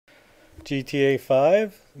GTA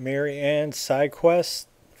 5, Mary Ann's side quest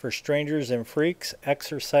for strangers and freaks,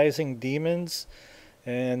 exorcising demons.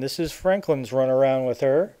 And this is Franklin's run around with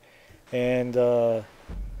her. And I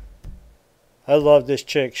love this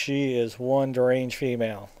chick. She is one deranged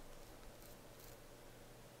female.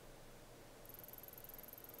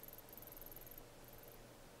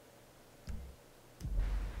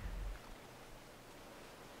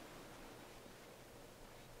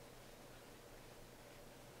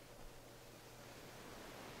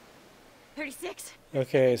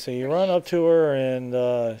 Okay, so you run up to her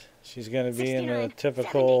and she's going to be in a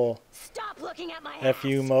typical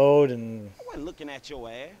FU mode and I wasn't looking at your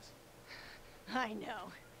ass. I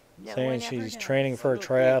know. No saying she's training for a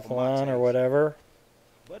triathlon or whatever.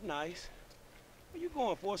 But nice. Where you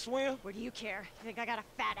going, for a swim? What do you care? You think I got a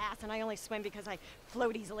fat ass and I only swim because I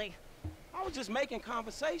float easily? I was just making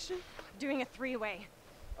conversation. Doing a three-way.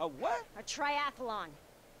 A what? A triathlon.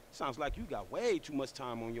 Sounds like you got way too much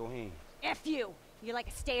time on your hands. F you. You like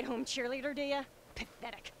a stay-at-home cheerleader, do ya?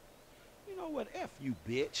 Pathetic. You know what? F you,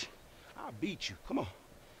 bitch. I'll beat you. Come on.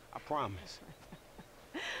 I promise.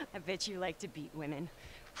 I bet you like to beat women.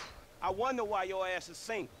 I wonder why your ass is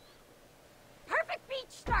single. Perfect beach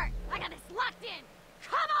start. I got this locked in.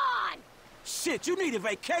 Come on! Shit, you need a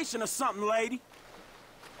vacation or something, lady.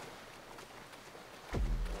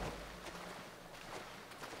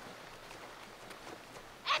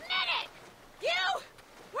 Admit it! You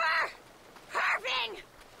were carving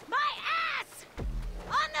my ass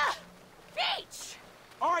on the beach!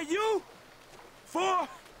 Are you? For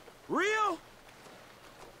real?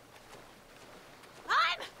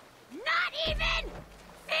 I'm not even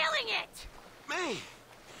feeling it! Man,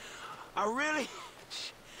 I really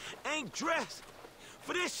ain't dressed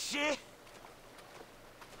for this shit.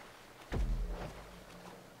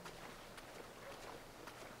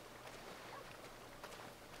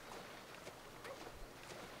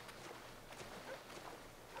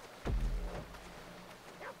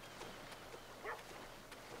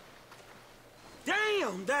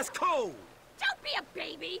 Damn, that's cold. Don't be a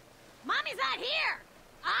baby! Mommy's not here!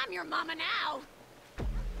 I'm your mama now!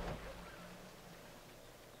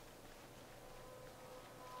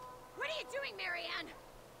 What are you doing, Mary Ann?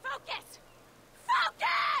 Focus!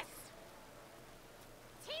 Focus!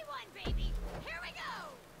 T1, baby! Here we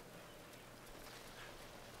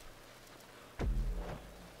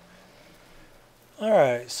go!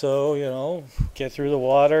 Alright, so, you know, get through the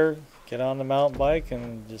water, get on the mountain bike,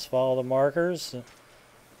 and just follow the markers.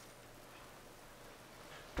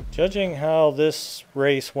 Judging how this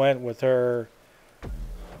race went with her,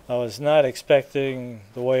 I was not expecting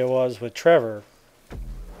the way it was with Trevor.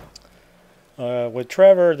 With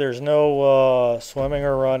Trevor, there's no swimming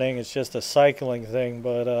or running, it's just a cycling thing,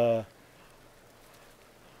 but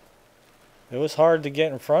it was hard to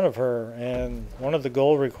get in front of her, and one of the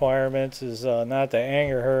goal requirements is not to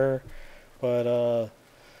anger her, but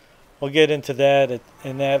we'll get into that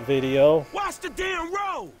in that video. Watch the damn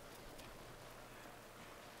road!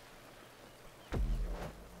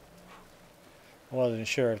 I wasn't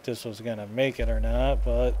sure if this was going to make it or not,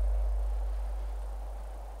 but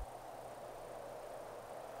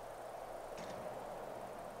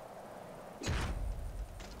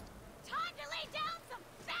Time to lay down some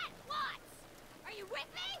fat watts! Are you with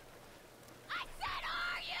me? I said,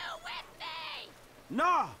 are you with me?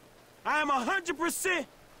 Nah, I am 100%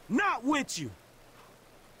 not with you.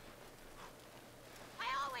 I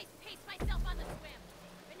always pace myself on the swim,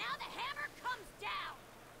 but now the hammer comes down.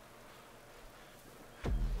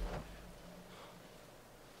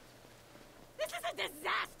 This is a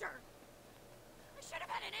disaster! I should have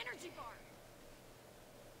had an energy bar.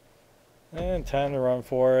 and time to run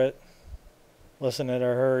for it. Listening to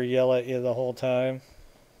her yell at you the whole time.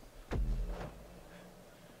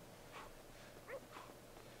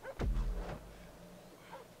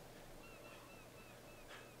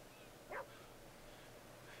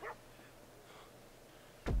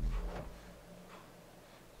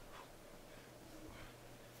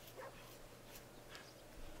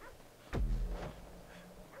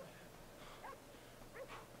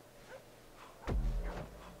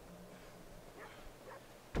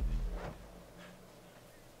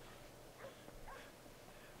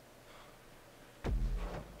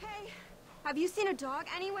 Have you seen a dog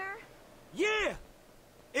anywhere? Yeah!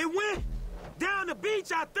 It went down the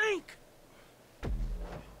beach, I think!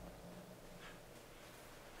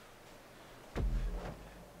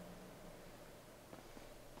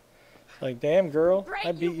 Like, damn girl, Great,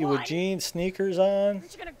 I beat you you with won. jeans, sneakers on,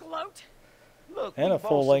 Aren't you gonna gloat? Look, and we a both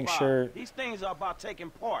full-length survived. shirt. These things are about taking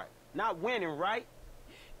part, not winning, right?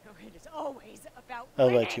 No, it is always about I'll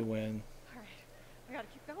winning. let you win. All right, I gotta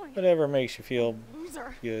keep going. Whatever makes you feel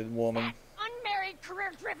Loser. good, woman. Fat, unmarried,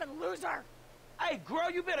 career-driven loser. Hey, girl,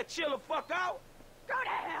 you better chill the fuck out. Go to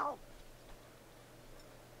hell.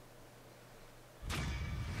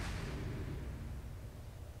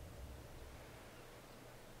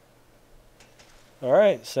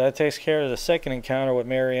 Alright, so that takes care of the second encounter with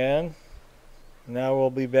Marianne. Now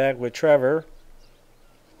we'll be back with Trevor.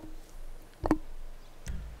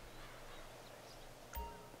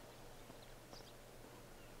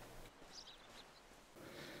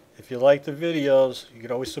 If you like the videos, you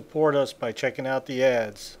can always support us by checking out the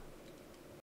ads.